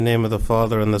In the name of the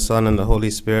Father, and the Son, and the Holy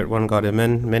Spirit, one God,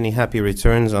 amen. Many happy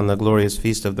returns on the glorious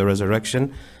feast of the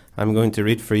resurrection. I'm going to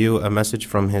read for you a message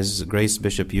from His Grace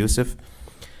Bishop Yusuf.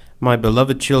 My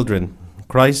beloved children,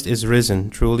 Christ is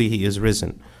risen, truly He is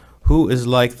risen. Who is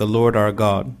like the Lord our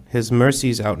God? His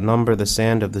mercies outnumber the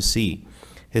sand of the sea.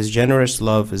 His generous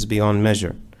love is beyond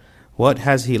measure. What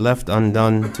has He left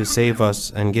undone to save us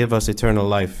and give us eternal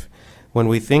life? When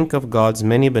we think of God's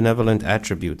many benevolent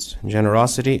attributes,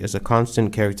 generosity is a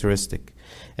constant characteristic.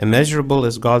 Immeasurable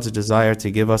is God's desire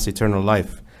to give us eternal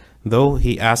life. Though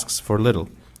He asks for little,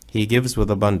 He gives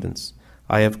with abundance.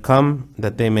 I have come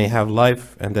that they may have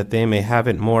life, and that they may have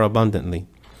it more abundantly.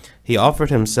 He offered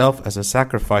Himself as a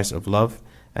sacrifice of love,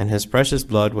 and His precious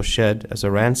blood was shed as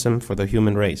a ransom for the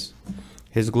human race.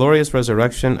 His glorious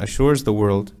resurrection assures the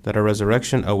world that a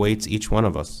resurrection awaits each one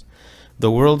of us. The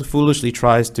world foolishly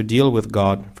tries to deal with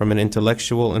God from an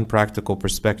intellectual and practical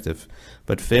perspective,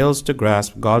 but fails to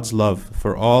grasp God's love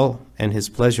for all and His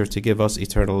pleasure to give us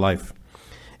eternal life.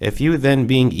 If you then,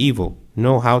 being evil,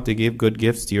 know how to give good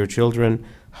gifts to your children,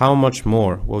 how much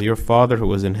more will your Father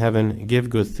who is in heaven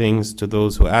give good things to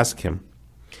those who ask Him?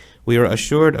 We are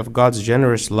assured of God's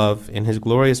generous love in His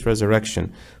glorious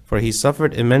resurrection, for He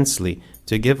suffered immensely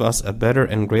to give us a better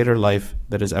and greater life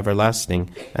that is everlasting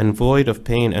and void of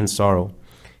pain and sorrow.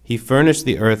 He furnished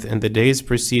the earth in the days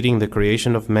preceding the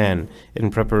creation of man, in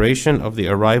preparation of the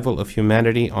arrival of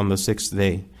humanity on the sixth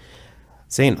day.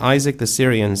 Saint Isaac the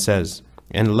Syrian says,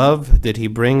 "In love did He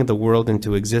bring the world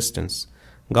into existence."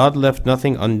 God left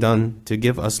nothing undone to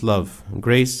give us love,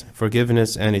 grace,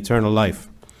 forgiveness, and eternal life.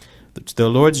 The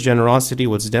Lord's generosity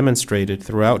was demonstrated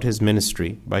throughout His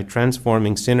ministry by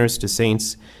transforming sinners to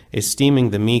saints, esteeming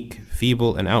the meek,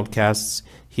 feeble, and outcasts,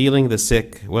 healing the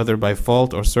sick, whether by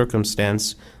fault or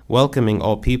circumstance, welcoming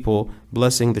all people,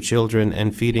 blessing the children,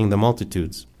 and feeding the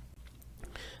multitudes.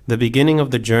 The beginning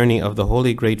of the journey of the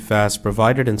Holy Great Fast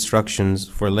provided instructions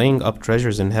for laying up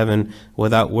treasures in heaven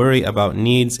without worry about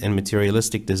needs and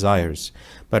materialistic desires,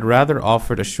 but rather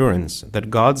offered assurance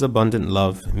that God's abundant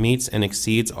love meets and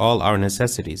exceeds all our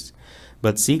necessities.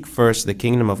 But seek first the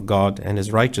kingdom of God and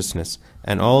His righteousness,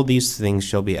 and all these things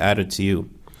shall be added to you.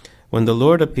 When the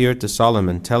Lord appeared to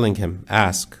Solomon, telling him,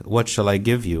 "Ask, what shall I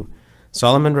give you?"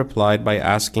 Solomon replied by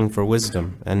asking for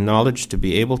wisdom and knowledge to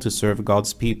be able to serve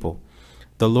God's people.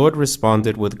 The Lord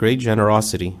responded with great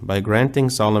generosity by granting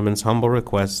Solomon's humble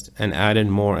request and added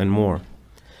more and more.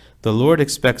 The Lord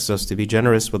expects us to be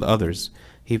generous with others.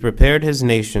 He prepared His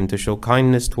nation to show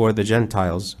kindness toward the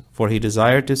Gentiles, for He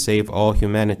desired to save all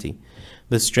humanity.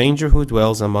 The stranger who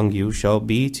dwells among you shall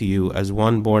be to you as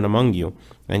one born among you,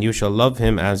 and you shall love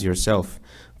him as yourself.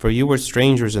 For you were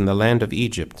strangers in the land of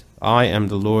Egypt. I am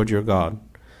the Lord your God.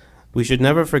 We should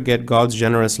never forget God's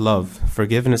generous love,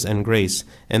 forgiveness, and grace,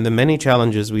 and the many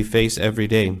challenges we face every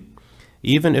day.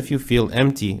 Even if you feel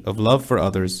empty of love for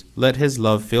others, let His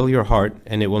love fill your heart,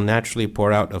 and it will naturally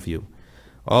pour out of you.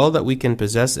 All that we can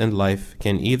possess in life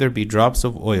can either be drops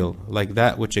of oil, like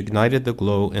that which ignited the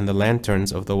glow in the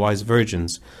lanterns of the wise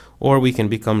virgins, or we can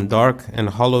become dark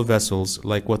and hollow vessels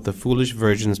like what the foolish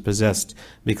virgins possessed,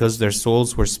 because their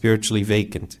souls were spiritually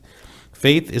vacant.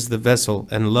 Faith is the vessel,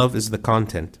 and love is the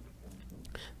content.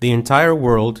 The entire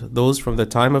world, those from the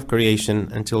time of creation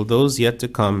until those yet to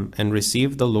come and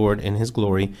receive the Lord in His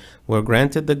glory, were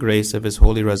granted the grace of His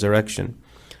holy resurrection.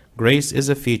 Grace is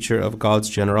a feature of God's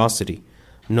generosity.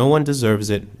 No one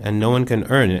deserves it, and no one can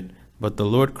earn it, but the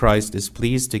Lord Christ is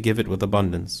pleased to give it with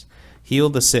abundance. Heal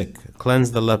the sick,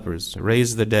 cleanse the lepers,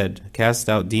 raise the dead, cast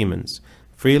out demons.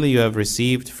 Freely you have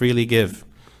received, freely give.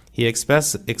 He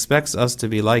expects us to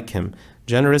be like Him,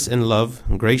 generous in love,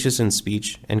 gracious in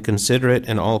speech, and considerate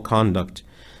in all conduct.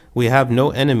 We have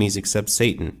no enemies except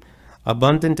Satan.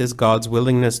 Abundant is God's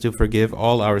willingness to forgive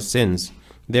all our sins.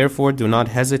 Therefore do not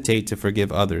hesitate to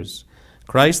forgive others.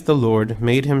 Christ the Lord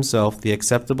made Himself the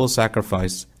acceptable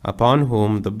sacrifice, upon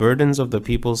whom the burdens of the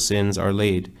people's sins are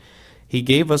laid. He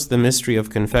gave us the mystery of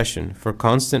confession for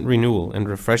constant renewal and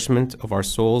refreshment of our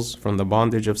souls from the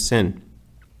bondage of sin.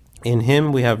 In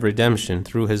Him we have redemption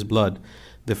through His blood,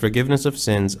 the forgiveness of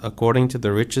sins according to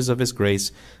the riches of His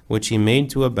grace, which He made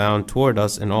to abound toward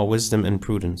us in all wisdom and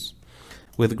prudence.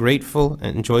 With grateful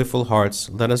and joyful hearts,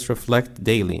 let us reflect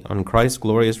daily on Christ's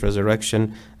glorious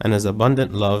resurrection and His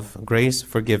abundant love, grace,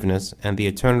 forgiveness, and the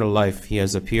eternal life He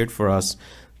has prepared for us,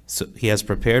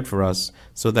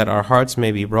 so that our hearts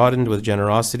may be broadened with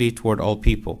generosity toward all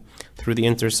people. Through the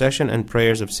intercession and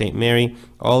prayers of Saint Mary,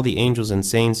 all the angels and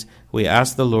saints, we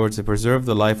ask the Lord to preserve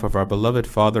the life of our beloved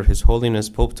Father, His Holiness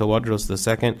Pope Tawadros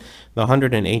II, the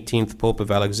 118th Pope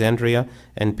of Alexandria,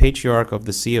 and Patriarch of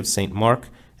the See of St. Mark,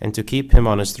 and to keep him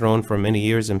on his throne for many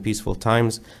years and peaceful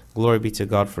times. Glory be to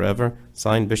God forever.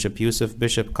 Signed, Bishop Yusuf,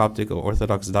 Bishop, Coptic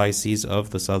Orthodox Diocese of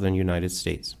the Southern United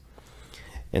States.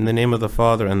 In the name of the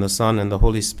Father, and the Son, and the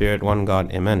Holy Spirit, one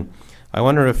God. Amen. I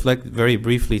want to reflect very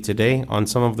briefly today on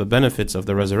some of the benefits of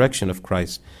the resurrection of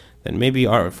Christ. That maybe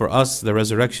for us, the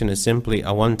resurrection is simply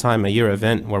a one-time-a-year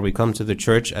event where we come to the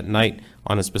church at night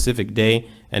on a specific day,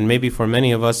 and maybe for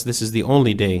many of us, this is the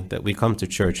only day that we come to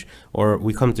church, or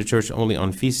we come to church only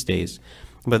on feast days.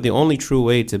 But the only true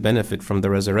way to benefit from the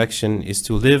resurrection is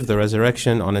to live the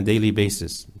resurrection on a daily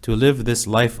basis, to live this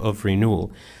life of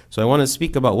renewal. So I want to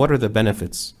speak about what are the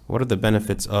benefits. What are the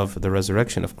benefits of the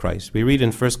resurrection of Christ? We read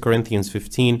in 1 Corinthians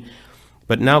 15,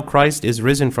 "But now Christ is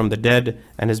risen from the dead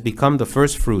and has become the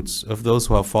first fruits of those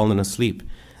who have fallen asleep."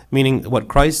 Meaning what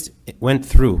Christ went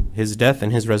through, his death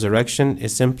and his resurrection,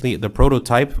 is simply the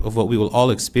prototype of what we will all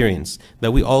experience,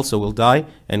 that we also will die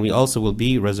and we also will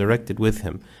be resurrected with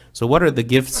him. So what are the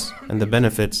gifts and the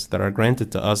benefits that are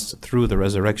granted to us through the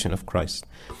resurrection of Christ?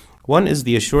 One is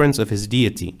the assurance of his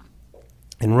deity.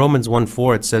 In Romans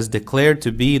 1:4 it says, "Declared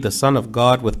to be the Son of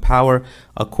God with power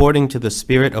according to the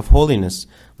Spirit of holiness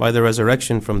by the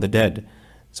resurrection from the dead."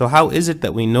 So how is it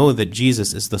that we know that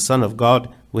Jesus is the Son of God?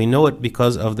 We know it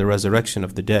because of the resurrection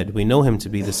of the dead. We know him to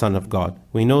be the Son of God.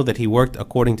 We know that he worked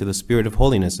according to the Spirit of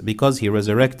holiness because he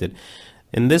resurrected.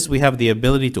 In this we have the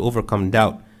ability to overcome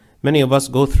doubt. Many of us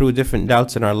go through different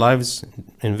doubts in our lives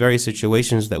in various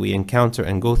situations that we encounter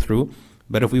and go through.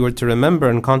 But if we were to remember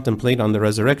and contemplate on the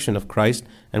resurrection of Christ,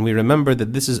 and we remember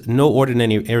that this is no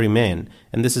ordinary man,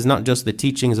 and this is not just the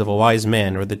teachings of a wise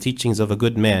man, or the teachings of a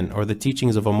good man, or the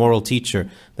teachings of a moral teacher,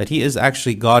 that he is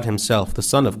actually God himself, the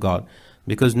Son of God,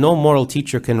 because no moral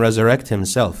teacher can resurrect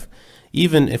himself.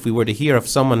 Even if we were to hear of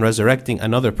someone resurrecting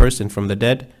another person from the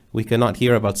dead, we cannot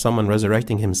hear about someone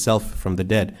resurrecting himself from the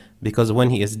dead, because when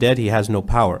he is dead, he has no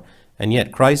power. And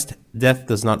yet Christ, death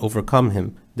does not overcome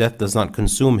him. Death does not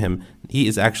consume him. He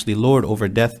is actually Lord over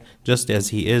death, just as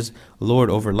he is Lord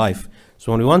over life.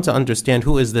 So when we want to understand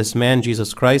who is this man,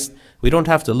 Jesus Christ, we don't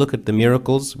have to look at the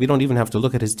miracles. We don't even have to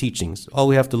look at his teachings. All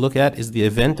we have to look at is the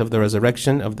event of the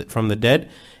resurrection from the dead.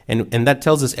 And that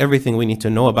tells us everything we need to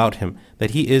know about him,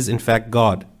 that he is in fact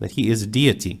God, that he is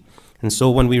deity. And so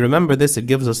when we remember this, it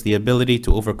gives us the ability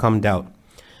to overcome doubt.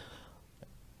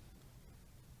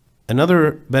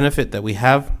 Another benefit that we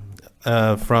have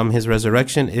from his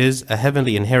resurrection is a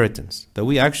heavenly inheritance, that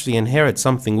we actually inherit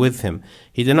something with him.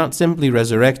 He did not simply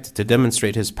resurrect to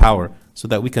demonstrate his power so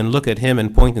that we can look at him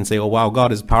and point and say, "Oh wow,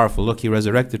 God is powerful, look, he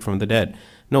resurrected from the dead."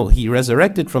 No, he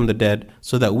resurrected from the dead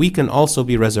so that we can also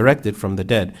be resurrected from the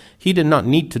dead. He did not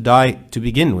need to die to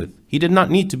begin with. He did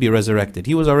not need to be resurrected.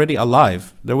 He was already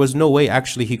alive. There was no way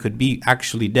actually he could be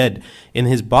actually dead. In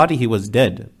his body he was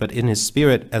dead, but in his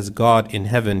spirit as God in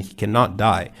heaven he cannot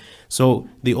die. So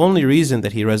the only reason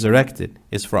that he resurrected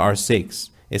is for our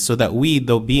sakes. Is so that we,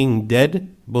 though being dead,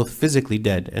 both physically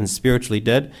dead and spiritually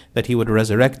dead, that he would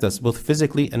resurrect us both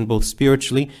physically and both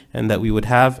spiritually, and that we would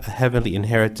have a heavenly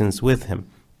inheritance with him.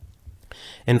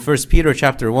 In 1 Peter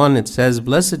chapter 1 it says,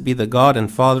 "Blessed be the God and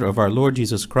Father of our Lord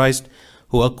Jesus Christ,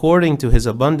 who according to his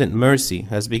abundant mercy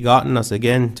has begotten us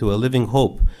again to a living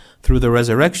hope, through the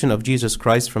resurrection of Jesus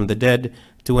Christ from the dead,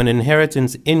 to an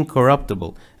inheritance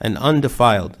incorruptible and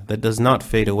undefiled, that does not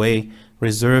fade away,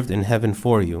 reserved in heaven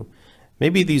for you."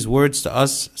 Maybe these words to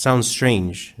us sound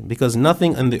strange, because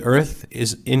nothing on the earth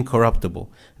is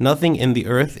incorruptible. Nothing in the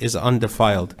earth is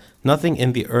undefiled. Nothing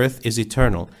in the earth is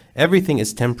eternal. Everything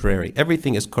is temporary.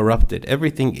 Everything is corrupted.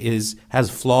 Everything has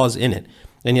flaws in it.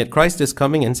 And yet Christ is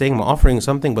coming and saying, "I'm offering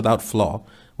something without flaw,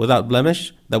 without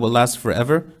blemish, that will last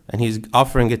forever." And he's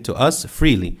offering it to us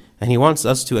freely. And he wants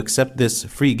us to accept this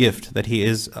free gift that he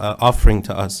is offering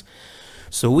to us.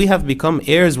 So we have become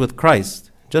heirs with Christ.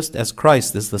 Just as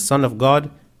Christ is the Son of God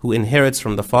who inherits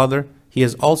from the Father, he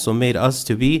has also made us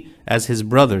to be as his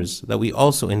brothers, that we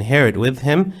also inherit with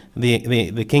him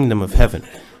the kingdom of heaven.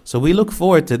 So we look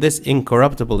forward to this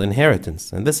incorruptible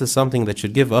inheritance. And this is something that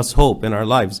should give us hope in our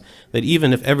lives, that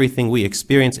even if everything we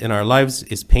experience in our lives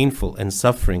is painful and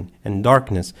suffering and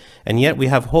darkness, and yet we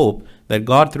have hope that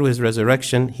God, through his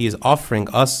resurrection, he is offering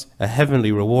us a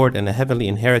heavenly reward and a heavenly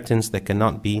inheritance that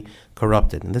cannot be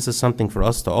corrupted. And this is something for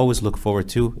us to always look forward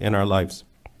to in our lives.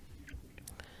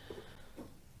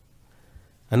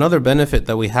 Another benefit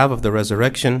that we have of the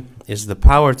resurrection is the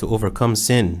power to overcome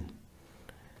sin.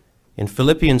 In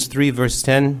Philippians 3 verse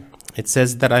 10, it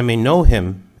says, "That I may know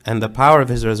him and the power of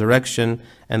his resurrection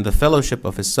and the fellowship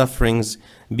of his sufferings,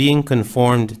 being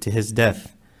conformed to his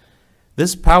death."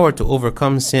 This power to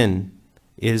overcome sin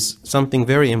is something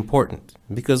very important,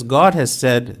 because God has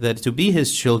said that to be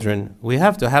his children, we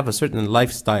have to have a certain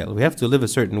lifestyle. We have to live a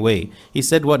certain way. He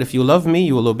said, what? If you love me,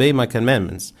 you will obey my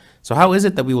commandments. So how is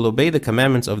it that we will obey the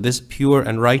commandments of this pure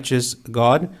and righteous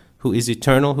God, who is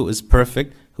eternal, who is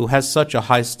perfect, who has such a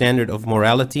high standard of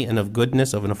morality and of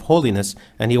goodness and of holiness,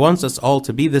 and he wants us all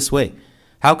to be this way?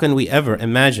 How can we ever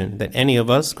imagine that any of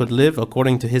us could live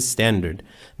according to his standard?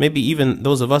 Maybe even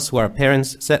those of us who are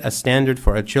parents set a standard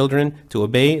for our children to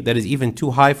obey that is even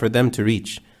too high for them to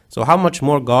reach. So how much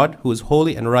more God, who is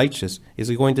holy and righteous, is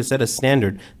going to set a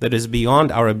standard that is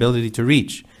beyond our ability to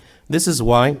reach? This is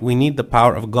why we need the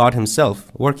power of God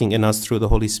himself working in us through the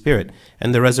Holy Spirit.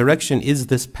 And the resurrection is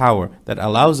this power that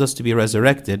allows us to be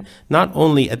resurrected, not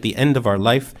only at the end of our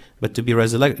life, but to be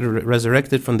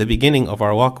resurrected from the beginning of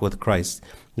our walk with Christ.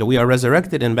 Now, we are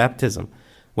resurrected in baptism.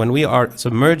 When we are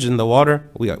submerged in the water,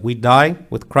 we die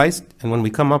with Christ, and when we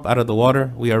come up out of the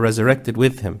water, we are resurrected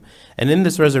with him. And in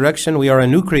this resurrection, we are a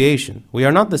new creation. We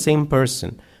are not the same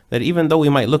person. That even though we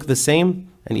might look the same,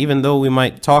 and even though we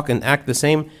might talk and act the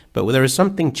same, but there is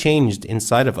something changed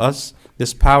inside of us,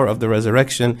 this power of the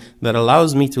resurrection that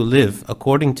allows me to live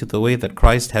according to the way that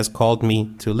Christ has called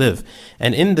me to live.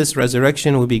 And in this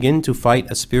resurrection, we begin to fight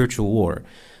a spiritual war.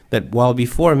 That while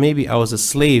before maybe I was a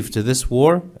slave to this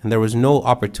war, and there was no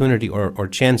opportunity or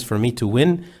chance for me to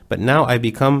win, but now I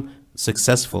become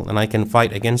successful, and I can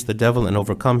fight against the devil and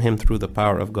overcome him through the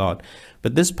power of God.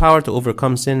 But this power to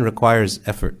overcome sin requires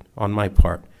effort on my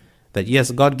part. That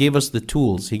yes, God gave us the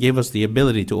tools, he gave us the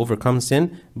ability to overcome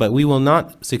sin, but we will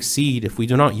not succeed if we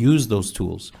do not use those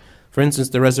tools. For instance,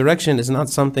 the resurrection is not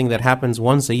something that happens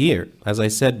once a year. As I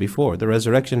said before, the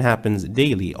resurrection happens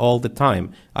daily, all the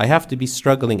time. I have to be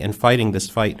struggling and fighting this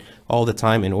fight all the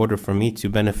time in order for me to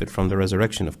benefit from the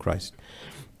resurrection of Christ.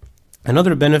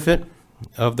 Another benefit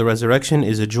of the resurrection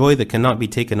is a joy that cannot be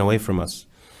taken away from us.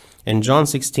 In John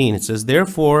 16, it says,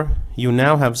 "Therefore you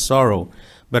now have sorrow,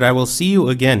 but I will see you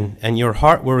again, and your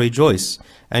heart will rejoice,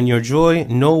 and your joy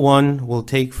no one will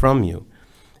take from you."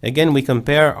 Again, we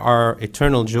compare our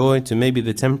eternal joy to maybe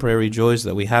the temporary joys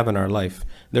that we have in our life.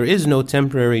 There is no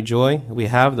temporary joy we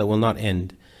have that will not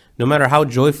end. No matter how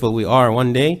joyful we are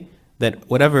one day, that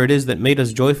whatever it is that made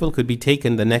us joyful could be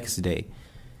taken the next day.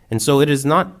 And so it is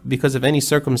not because of any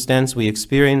circumstance we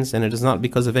experience, and it is not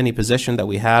because of any possession that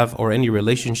we have, or any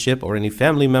relationship, or any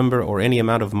family member, or any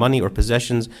amount of money or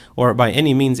possessions, or by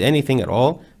any means anything at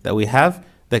all that we have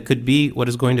that could be what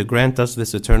is going to grant us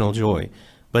this eternal joy.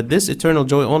 But this eternal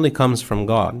joy only comes from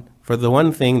God, for the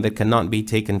one thing that cannot be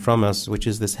taken from us, which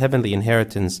is this heavenly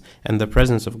inheritance and the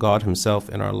presence of God himself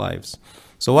in our lives.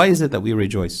 So why is it that we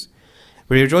rejoice?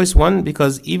 We rejoice, one,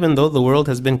 because even though the world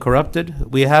has been corrupted,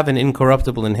 we have an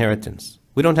incorruptible inheritance.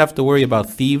 We don't have to worry about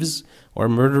thieves or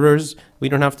murderers. We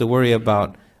don't have to worry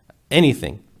about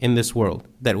anything in this world,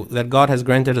 that God has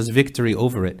granted us victory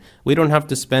over it. We don't have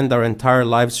to spend our entire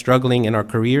lives struggling in our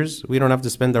careers. We don't have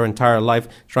to spend our entire life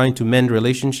trying to mend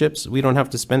relationships. We don't have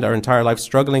to spend our entire life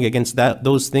struggling against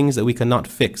those things that we cannot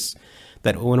fix.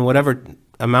 That when whatever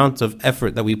amount of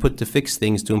effort that we put to fix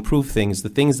things, to improve things, the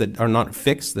things that are not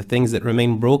fixed, the things that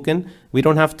remain broken, we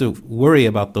don't have to worry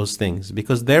about those things,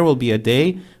 because there will be a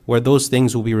day where those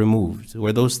things will be removed,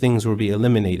 where those things will be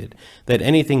eliminated, that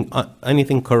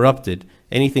anything corrupted,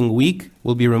 anything weak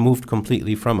will be removed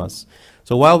completely from us.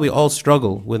 So while we all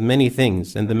struggle with many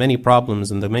things and the many problems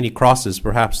and the many crosses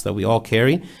perhaps that we all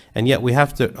carry, and yet we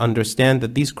have to understand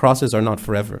that these crosses are not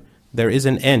forever. There is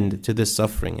an end to this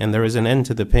suffering, and there is an end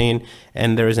to the pain,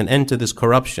 and there is an end to this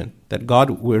corruption, that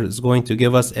God is going to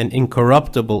give us an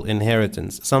incorruptible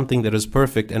inheritance, something that is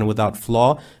perfect and without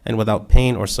flaw and without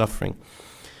pain or suffering.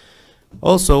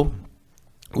 Also,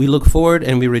 we look forward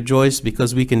and we rejoice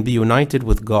because we can be united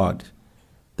with God,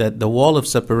 that the wall of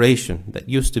separation that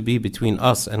used to be between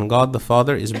us and God the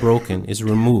Father is broken, is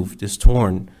removed, is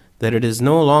torn, that it is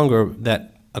no longer that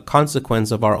a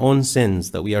consequence of our own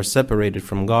sins that we are separated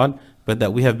from God, but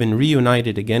that we have been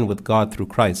reunited again with God through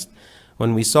Christ.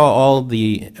 When we saw all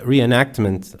the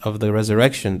reenactment of the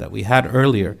resurrection that we had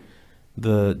earlier,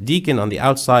 the deacon on the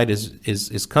outside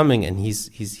is coming, and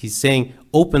he's saying,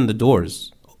 "Open the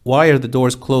doors." Why are the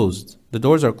doors closed? The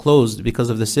doors are closed because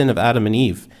of the sin of Adam and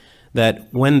Eve. That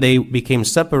when they became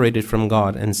separated from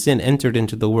God and sin entered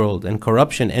into the world and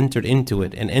corruption entered into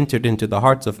it and entered into the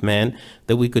hearts of man,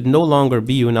 that we could no longer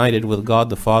be united with God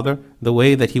the Father the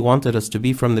way that he wanted us to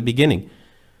be from the beginning.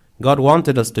 God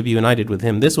wanted us to be united with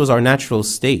him. This was our natural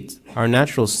state. Our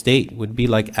natural state would be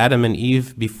like Adam and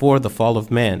Eve before the fall of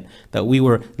man, that we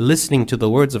were listening to the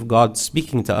words of God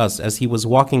speaking to us as he was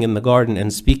walking in the garden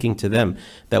and speaking to them,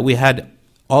 that we had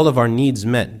all of our needs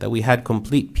met, that we had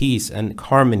complete peace and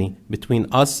harmony between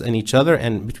us and each other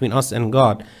and between us and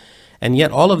God. And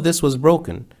yet all of this was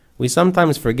broken. We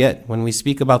sometimes forget when we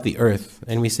speak about the earth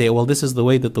and we say, well, this is the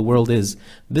way that the world is.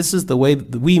 This is the way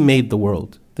that we made the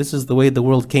world. This is the way the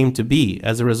world came to be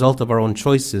as a result of our own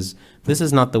choices. This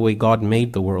is not the way God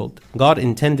made the world. God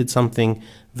intended something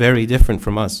very different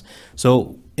from us.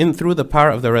 So through the power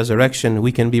of the resurrection,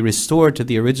 we can be restored to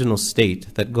the original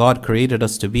state that God created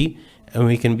us to be, and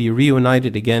we can be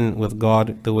reunited again with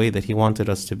God the way that He wanted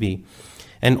us to be.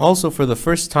 And also for the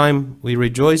first time, we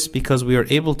rejoice because we are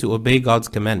able to obey God's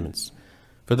commandments.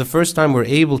 For the first time we're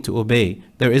able to obey.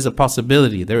 There is a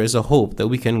possibility, there is a hope that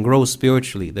we can grow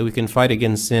spiritually, that we can fight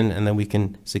against sin, and that we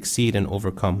can succeed and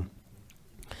overcome.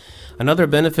 Another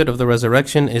benefit of the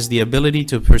resurrection is the ability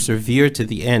to persevere to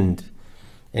the end.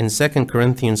 In 2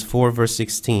 Corinthians 4 verse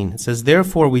 16, it says,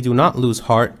 "Therefore we do not lose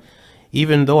heart,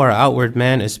 even though our outward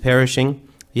man is perishing,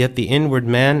 yet the inward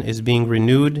man is being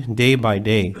renewed day by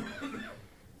day."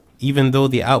 Even though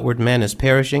the outward man is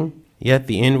perishing, yet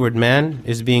the inward man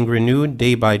is being renewed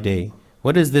day by day.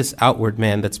 What is this outward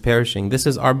man that's perishing? This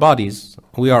is our bodies.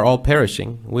 We are all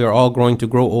perishing. We are all going to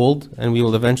grow old, and we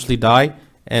will eventually die.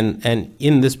 And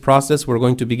in this process, we're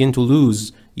going to begin to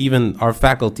lose even our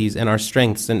faculties and our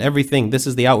strengths and everything. This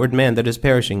is the outward man that is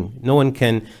perishing. No one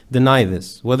can deny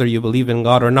this, whether you believe in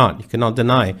God or not. You cannot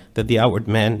deny that the outward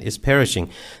man is perishing.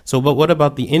 So, but what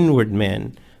about the inward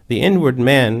man? The inward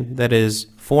man that is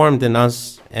formed in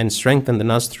us and strengthened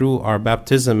in us through our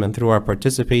baptism and through our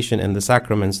participation in the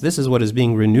sacraments, this is what is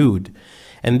being renewed.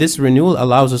 And this renewal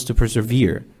allows us to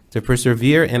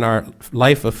persevere in our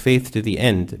life of faith to the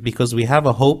end, because we have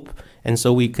a hope, and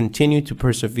so we continue to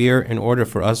persevere in order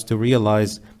for us to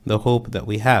realize the hope that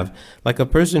we have. Like a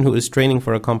person who is training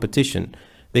for a competition,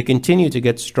 they continue to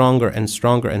get stronger and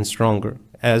stronger and stronger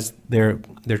as their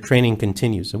training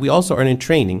continues. And we also are in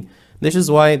training. This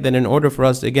is why that in order for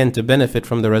us, again, to benefit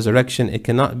from the resurrection, it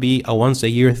cannot be a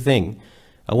once-a-year thing.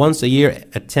 A once-a-year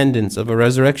attendance of a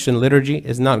resurrection liturgy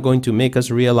is not going to make us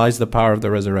realize the power of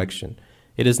the resurrection.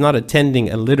 It is not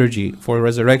attending a liturgy for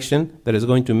resurrection that is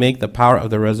going to make the power of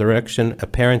the resurrection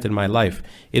apparent in my life.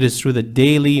 It is through the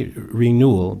daily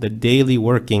renewal, the daily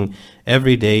working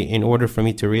every day in order for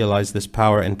me to realize this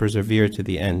power and persevere to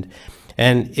the end.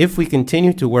 And if we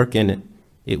continue to work in it,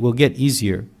 it will get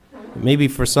easier. Maybe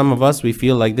for some of us, we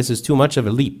feel like this is too much of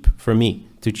a leap for me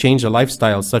to change a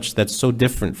lifestyle such that's so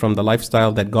different from the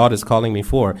lifestyle that God is calling me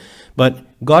for. But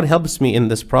God helps me in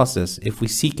this process if we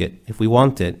seek it, if we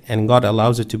want it, and God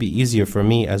allows it to be easier for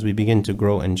me as we begin to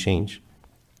grow and change.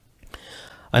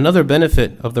 Another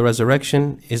benefit of the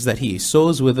resurrection is that He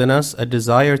sows within us a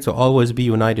desire to always be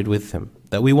united with Him,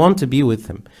 that we want to be with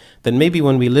Him. That maybe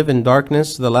when we live in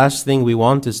darkness, the last thing we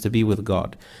want is to be with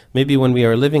God. Maybe when we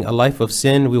are living a life of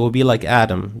sin, we will be like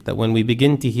Adam, that when we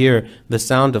begin to hear the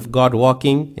sound of God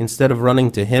walking, instead of running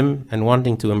to Him and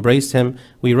wanting to embrace Him,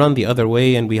 we run the other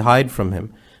way and we hide from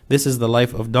Him. This is the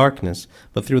life of darkness.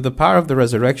 But through the power of the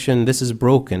resurrection, this is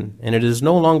broken. And it is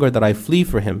no longer that I flee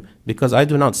for Him, because I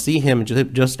do not see Him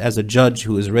just as a judge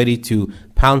who is ready to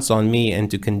pounce on me and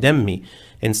to condemn me.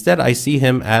 Instead, I see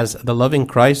Him as the loving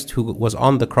Christ who was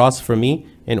on the cross for me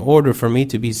in order for me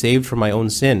to be saved from my own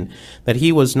sin. That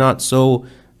He was not so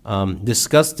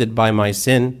disgusted by my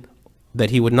sin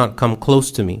that He would not come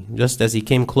close to me, just as He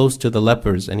came close to the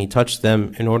lepers and He touched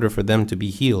them in order for them to be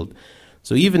healed.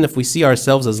 So even if we see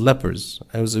ourselves as lepers,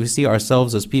 as we see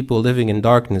ourselves as people living in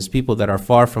darkness, people that are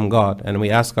far from God, and we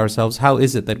ask ourselves, how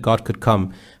is it that God could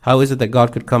come? How is it that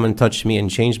God could come and touch me and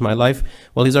change my life?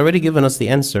 Well, He's already given us the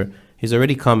answer. He's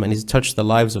already come and He's touched the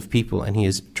lives of people and He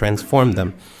has transformed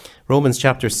them. Romans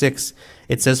chapter 6,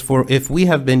 it says, "For if we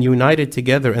have been united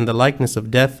together in the likeness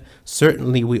of death,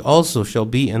 certainly we also shall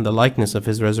be in the likeness of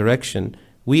His resurrection."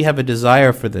 We have a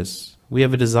desire for this. We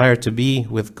have a desire to be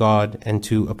with God and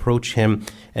to approach Him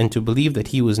and to believe that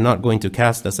He was not going to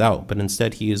cast us out, but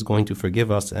instead He is going to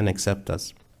forgive us and accept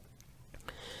us.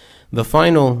 The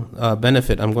final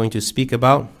benefit I'm going to speak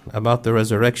about the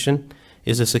resurrection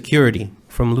is a security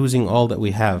from losing all that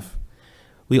we have.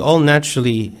 We all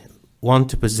naturally want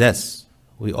to possess.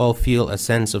 We all feel a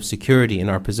sense of security in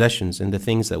our possessions and the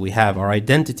things that we have. Our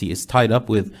identity is tied up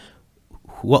with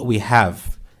what we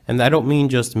have. And I don't mean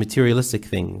just materialistic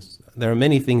things. There are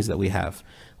many things that we have.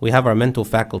 We have our mental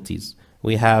faculties.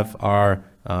 We have our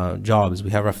jobs.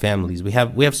 We have our families. We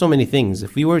have so many things.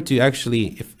 If we were to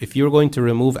actually, if you were going to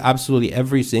remove absolutely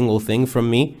every single thing from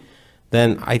me,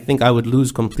 then I think I would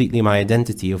lose completely my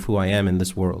identity of who I am in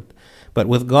this world. But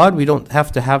with God, we don't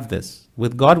have to have this.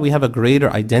 With God, we have a greater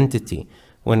identity.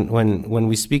 When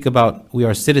we speak about we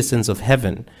are citizens of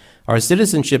heaven, Our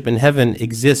citizenship in heaven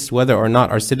exists whether or not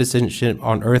our citizenship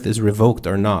on earth is revoked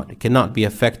or not. It cannot be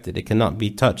affected. It cannot be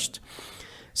touched.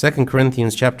 2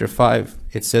 Corinthians chapter 5,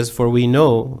 it says, "For we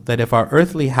know that if our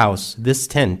earthly house, this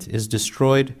tent, is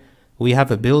destroyed, we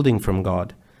have a building from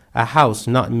God, a house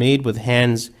not made with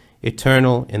hands,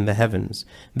 eternal in the heavens."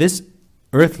 This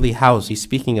earthly house he's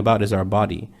speaking about is our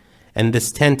body. And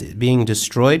this tent being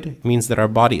destroyed means that our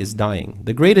body is dying.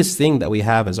 The greatest thing that we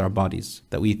have is our bodies,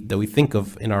 that we think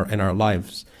of in our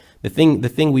lives. The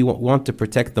thing we want to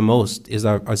protect the most is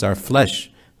our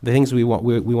flesh. The things we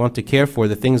want to care for,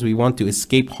 the things we want to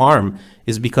escape harm,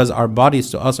 is because our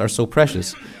bodies to us are so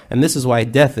precious. And this is why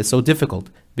death is so difficult,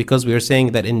 because we are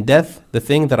saying that in death, the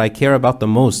thing that I care about the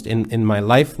most in my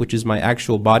life, which is my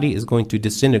actual body, is going to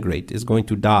disintegrate, is going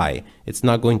to die. It's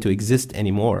not going to exist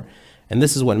anymore. And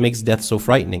this is what makes death so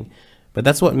frightening. But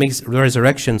that's what makes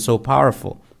resurrection so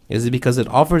powerful, is because it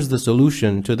offers the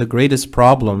solution to the greatest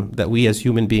problem that we as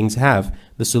human beings have,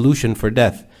 the solution for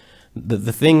death.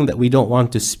 The thing that we don't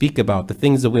want to speak about, the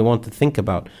things that we want to think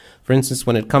about. For instance,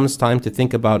 when it comes time to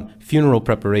think about funeral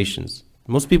preparations,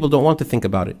 most people don't want to think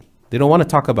about it. They don't want to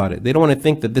talk about it. They don't want to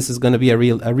think that this is going to be a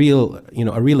real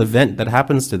event that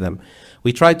happens to them.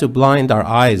 We try to blind our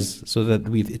eyes so that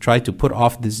we try to put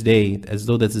off this day as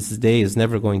though that this day is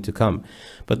never going to come.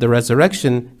 But the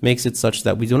resurrection makes it such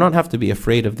that we do not have to be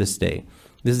afraid of this day.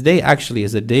 This day actually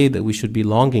is a day that we should be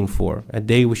longing for, a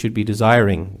day we should be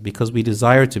desiring, because we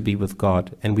desire to be with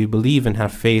God, and we believe and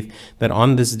have faith that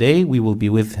on this day we will be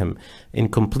with Him in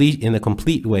a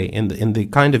complete way, in the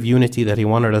kind of unity that He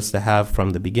wanted us to have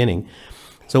from the beginning.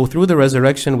 So through the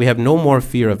resurrection, we have no more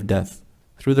fear of death.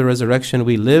 Through the resurrection,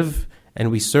 we live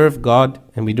and we serve God,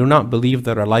 and we do not believe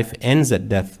that our life ends at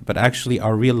death, but actually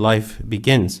our real life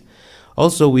begins.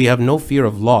 Also, we have no fear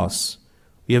of loss.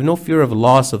 We have no fear of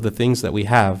loss of the things that we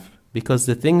have, because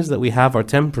the things that we have are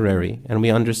temporary, and we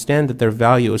understand that their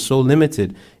value is so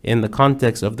limited in the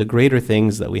context of the greater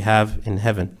things that we have in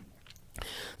heaven.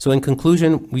 So in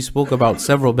conclusion, we spoke about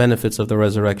several benefits of the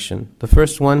resurrection. The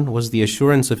first one was the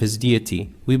assurance of His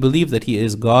deity. We believe that He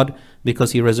is God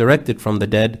because He resurrected from the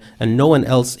dead, and no one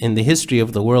else in the history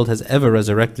of the world has ever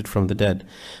resurrected from the dead.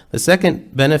 The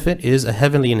second benefit is a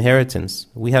heavenly inheritance.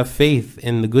 We have faith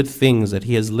in the good things that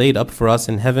He has laid up for us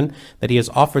in heaven, that He has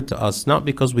offered to us, not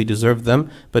because we deserve them,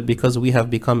 but because we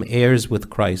have become heirs with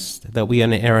Christ, that we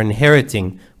are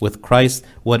inheriting with Christ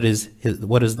what is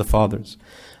the Father's.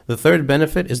 The third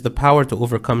benefit is the power to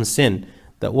overcome sin,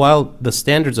 that while the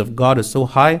standards of God is so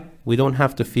high, we don't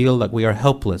have to feel like we are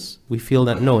helpless. We feel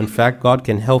that no, in fact, God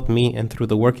can help me, and through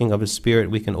the working of His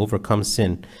Spirit, we can overcome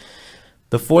sin.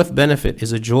 The fourth benefit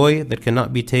is a joy that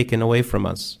cannot be taken away from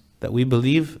us, that we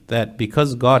believe that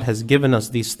because God has given us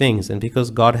these things, and because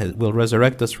God will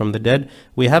resurrect us from the dead,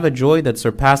 we have a joy that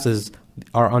surpasses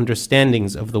our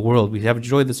understandings of the world. We have a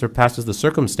joy that surpasses the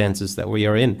circumstances that we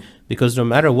are in, because no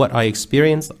matter what I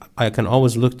experience, I can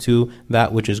always look to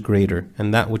that which is greater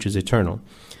and that which is eternal.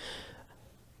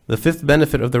 The fifth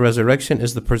benefit of the resurrection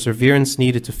is the perseverance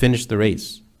needed to finish the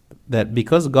race, that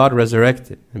because God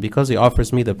resurrected and because He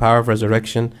offers me the power of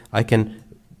resurrection, I can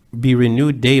be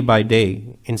renewed day by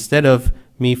day. Instead of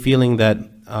me feeling that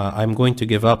I'm going to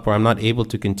give up or I'm not able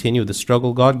to continue the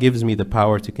struggle, God gives me the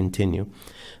power to continue.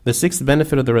 The sixth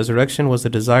benefit of the resurrection was the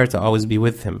desire to always be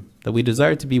with Him, that we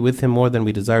desire to be with Him more than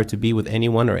we desire to be with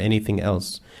anyone or anything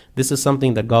else. This is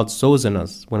something that God sows in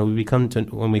us when we come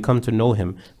to know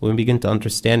Him, when we begin to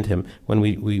understand Him, when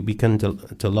we begin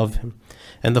to love Him.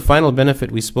 And the final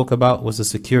benefit we spoke about was the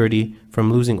security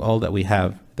from losing all that we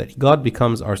have, that God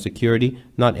becomes our security,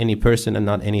 not any person and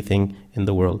not anything in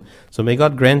the world. So may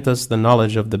God grant us the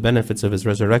knowledge of the benefits of His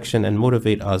resurrection and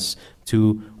motivate us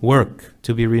to work,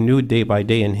 to be renewed day by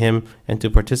day in Him, and to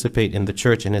participate in the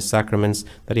church and His sacraments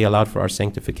that He allowed for our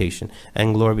sanctification.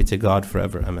 And glory be to God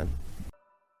forever. Amen.